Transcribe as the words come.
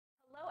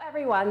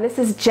Everyone, this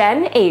is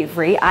Jen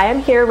Avery. I am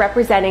here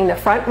representing the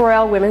Front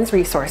Royal Women's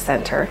Resource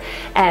Center,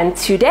 and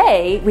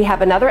today we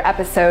have another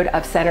episode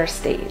of Center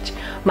Stage.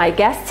 My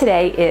guest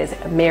today is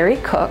Mary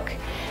Cook,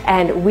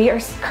 and we are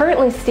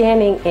currently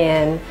standing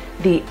in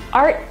the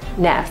Art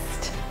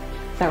Nest.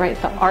 Is that right?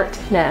 The Art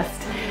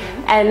Nest.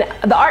 And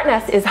the Art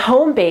Nest is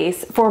home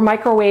base for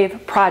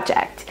microWave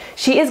project.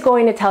 She is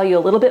going to tell you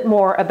a little bit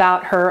more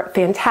about her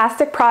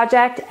fantastic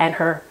project and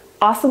her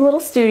awesome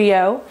little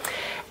studio.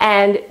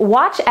 And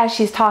watch as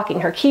she's talking.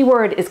 Her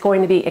keyword is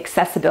going to be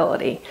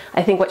accessibility.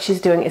 I think what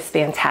she's doing is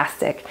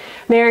fantastic.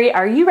 Mary,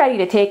 are you ready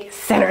to take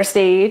center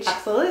stage?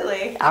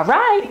 Absolutely. All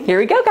right, here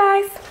we go,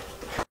 guys.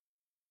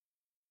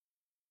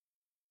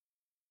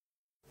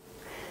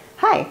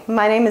 Hi,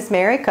 my name is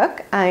Mary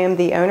Cook. I am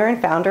the owner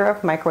and founder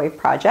of microWave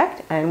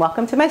Project, and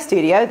welcome to my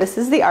studio. This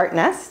is the Art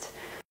Nest.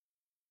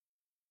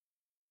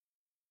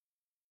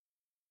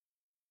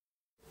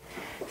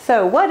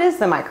 So what is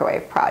the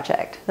microWave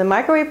Project? The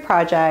microWave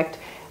Project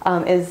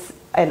is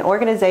an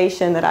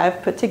organization that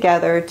I've put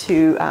together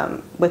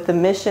to, with the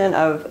mission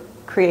of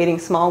creating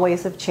small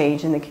ways of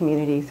change in the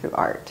community through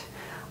art.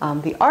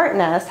 The Art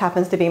Nest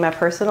happens to be my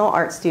personal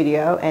art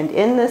studio, and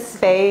in this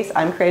space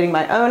I'm creating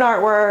my own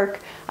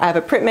artwork. I have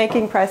a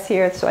printmaking press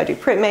here, so I do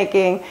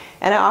printmaking,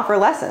 and I offer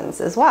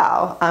lessons as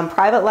well.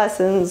 Private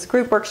lessons,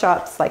 group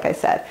workshops, like I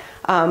said.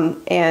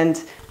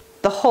 And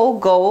the whole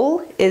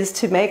goal is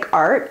to make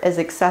art as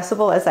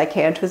accessible as I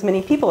can to as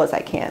many people as I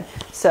can.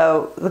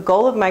 So the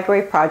goal of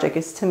microWave Project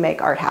is to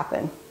make art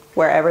happen,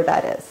 wherever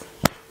that is.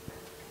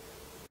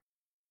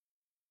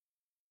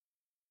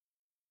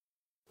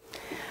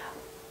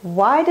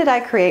 Why did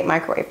I create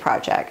microWave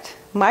Project?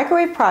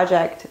 microWave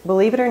Project,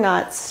 believe it or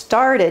not,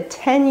 started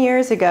 10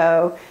 years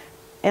ago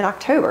in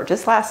October,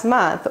 just last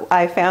month.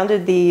 I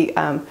founded the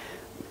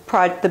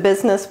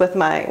business with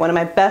one of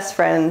my best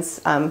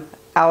friends,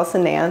 Alice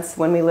and Nance,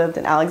 when we lived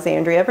in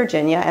Alexandria,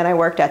 Virginia, and I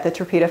worked at the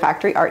Torpedo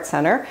Factory Art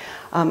Center.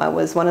 I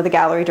was one of the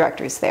gallery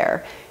directors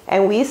there.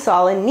 And we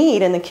saw a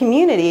need in the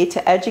community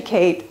to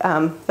educate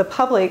the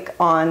public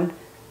on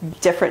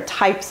different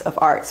types of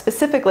art,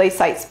 specifically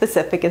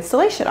site-specific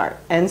installation art.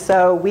 And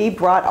so we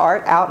brought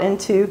art out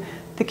into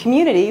the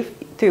community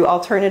through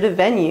alternative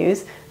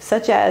venues,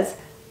 such as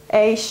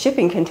a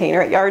shipping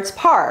container at Yards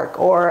Park,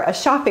 or a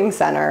shopping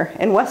center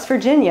in West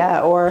Virginia,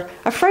 or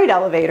a freight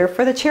elevator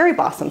for the Cherry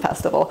Blossom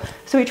Festival.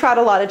 So we tried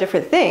a lot of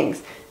different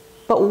things.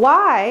 But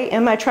why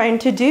am I trying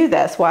to do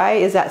this? Why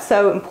is that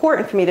so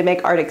important for me to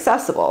make art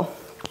accessible?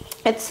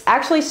 It's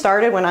actually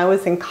started when I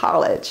was in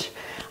college.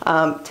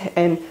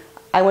 And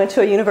I went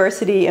to a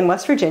university in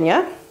West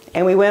Virginia,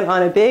 and we went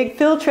on a big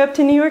field trip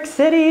to New York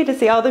City to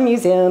see all the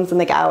museums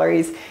and the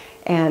galleries.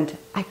 And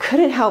I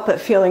couldn't help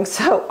but feeling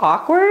so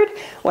awkward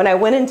when I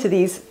went into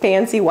these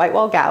fancy white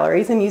wall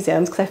galleries and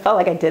museums, because I felt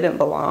like I didn't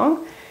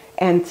belong.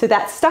 And so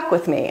that stuck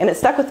with me, and it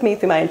stuck with me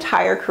through my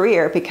entire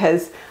career,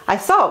 because I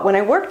saw it when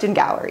I worked in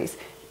galleries.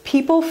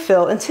 People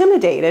feel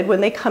intimidated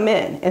when they come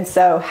in, and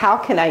so how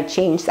can I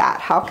change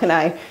that? How can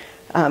I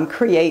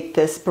create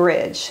this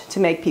bridge to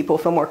make people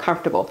feel more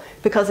comfortable?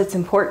 Because it's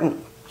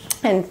important.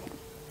 And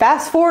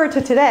fast forward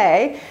to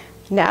today.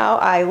 Now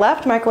I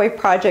left microWave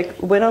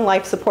Project, went on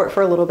life support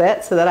for a little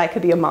bit so that I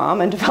could be a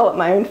mom and develop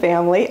my own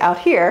family out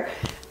here.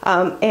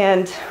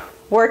 And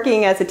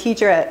working as a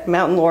teacher at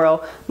Mountain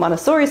Laurel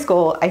Montessori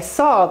School, I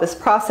saw this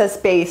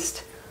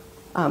process-based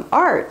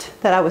art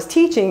that I was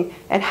teaching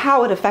and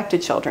how it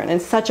affected children in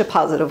such a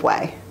positive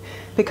way.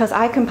 Because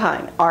I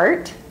combine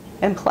art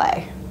and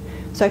play.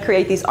 So I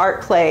create these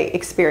art play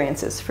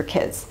experiences for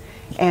kids.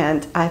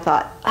 And I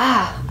thought,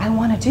 I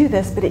want to do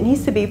this, but it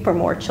needs to be for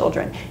more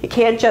children. It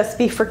can't just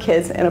be for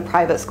kids in a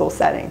private school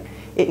setting.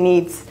 It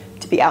needs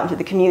to be out into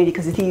the community,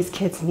 because these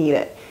kids need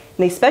it. And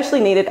they especially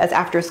need it as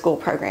after-school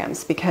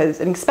programs, because,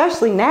 and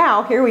especially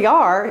now, here we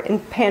are in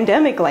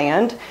pandemic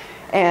land,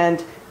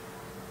 and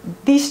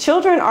these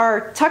children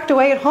are tucked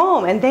away at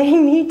home, and they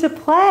need to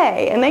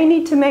play, and they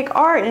need to make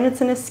art, and it's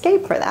an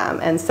escape for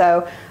them. And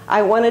so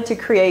I wanted to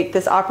create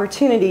this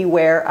opportunity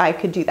where I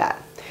could do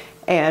that.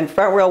 And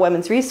Front Royal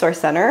Women's Resource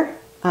Center,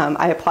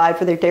 I applied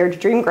for their Dare to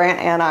Dream grant,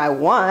 and I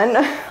won.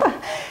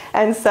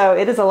 And so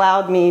it has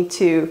allowed me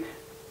to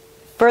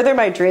further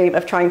my dream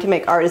of trying to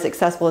make art as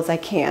accessible as I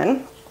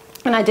can.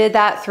 And I did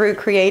that through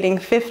creating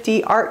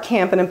 50 art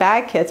camp in a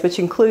bag kits, which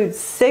includes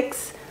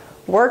 6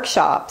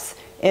 workshops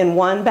in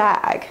one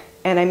bag.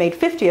 And I made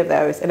 50 of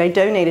those, and I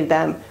donated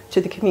them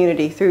to the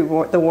community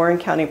through the Warren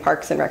County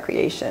Parks and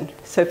Recreation.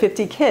 So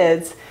 50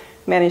 kids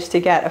managed to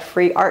get a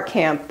free art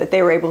camp that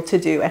they were able to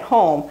do at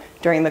home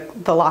during the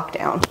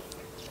lockdown.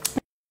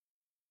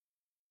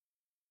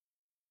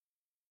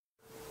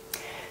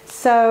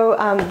 So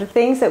the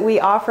things that we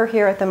offer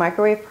here at the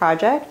microWave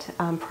Project,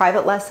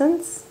 private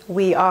lessons.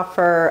 We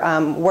offer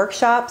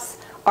workshops,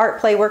 art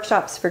play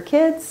workshops for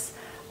kids,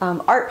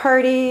 art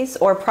parties,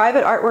 or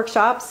private art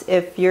workshops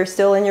if you're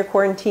still in your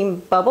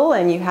quarantine bubble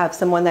and you have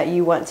someone that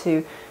you want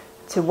to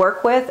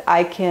work with.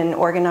 I can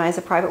organize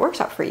a private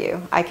workshop for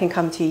you. I can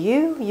come to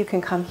you, you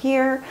can come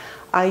here.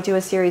 I do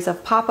a series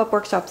of pop-up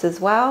workshops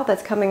as well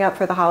that's coming up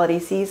for the holiday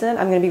season.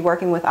 I'm going to be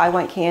working with I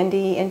Want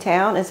Candy in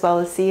town as well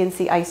as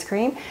CNC Ice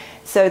Cream.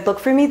 So look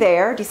for me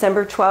there.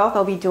 December 12th,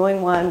 I'll be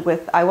doing one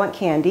with I Want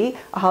Candy,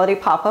 a holiday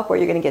pop-up where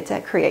you're going to get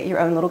to create your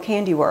own little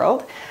candy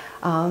world.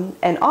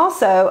 And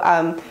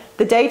also,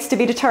 the dates to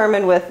be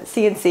determined with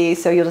CNC,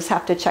 so you'll just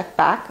have to check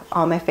back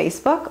on my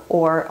Facebook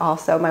or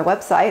also my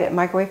website at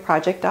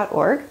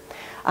microwaveproject.org.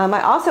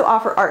 I also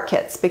offer art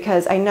kits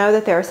because I know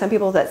that there are some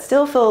people that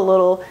still feel a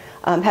little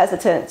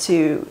hesitant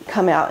to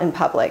come out in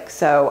public.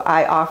 So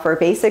I offer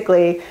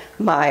basically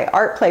my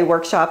art play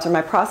workshops or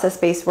my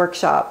process-based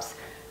workshops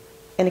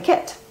in a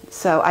kit.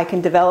 So I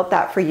can develop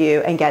that for you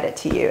and get it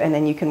to you, and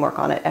then you can work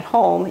on it at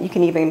home. You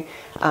can even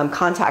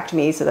contact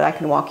me so that I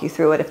can walk you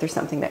through it if there's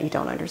something that you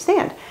don't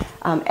understand.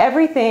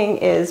 Everything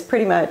is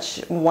pretty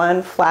much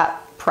one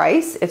flat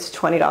price. It's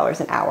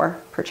 $20 an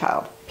hour per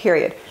child,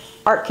 period.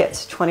 Art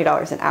kits,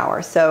 $20 an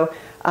hour. So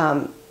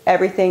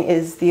everything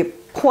is, the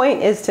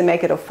point is to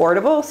make it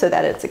affordable so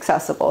that it's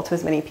accessible to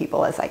as many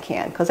people as I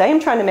can. Because I am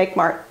trying to make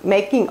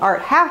making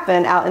art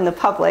happen out in the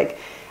public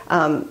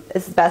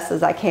as best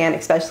as I can,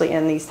 especially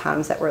in these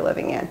times that we're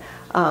living in.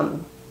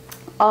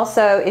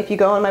 Also, if you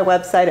go on my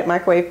website at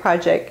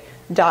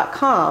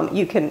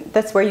microwaveproject.com,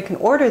 that's where you can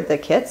order the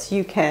kits.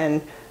 You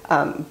can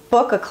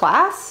book a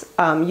class.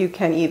 You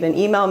can even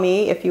email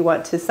me if you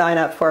want to sign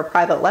up for a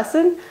private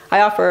lesson.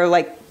 I offer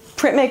like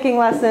printmaking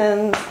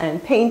lessons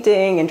and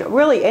painting and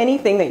really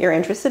anything that you're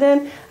interested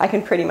in. I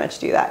can pretty much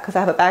do that because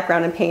I have a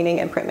background in painting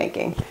and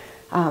printmaking.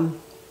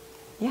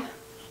 Yeah.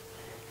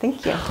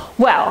 Thank you.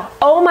 Well,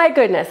 oh my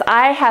goodness,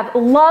 I have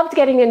loved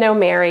getting to know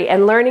Mary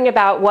and learning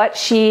about what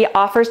she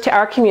offers to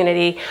our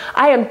community.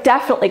 I am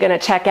definitely going to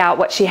check out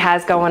what she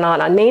has going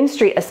on Main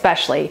Street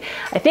especially.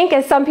 I think,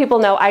 as some people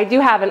know, I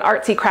do have an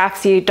artsy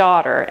craftsy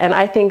daughter, and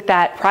I think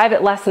that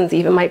private lessons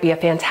even might be a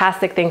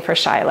fantastic thing for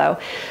Shiloh.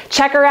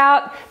 Check her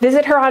out,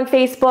 visit her on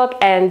Facebook,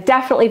 and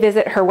definitely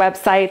visit her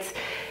websites.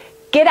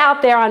 Get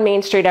out there on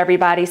Main Street,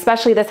 everybody,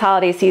 especially this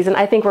holiday season.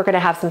 I think we're going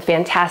to have some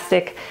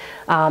fantastic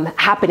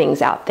happenings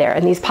out there,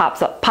 and these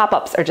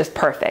pop-ups are just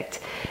perfect.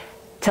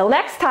 Till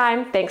next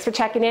time, thanks for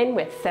checking in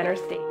with Center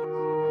Stage.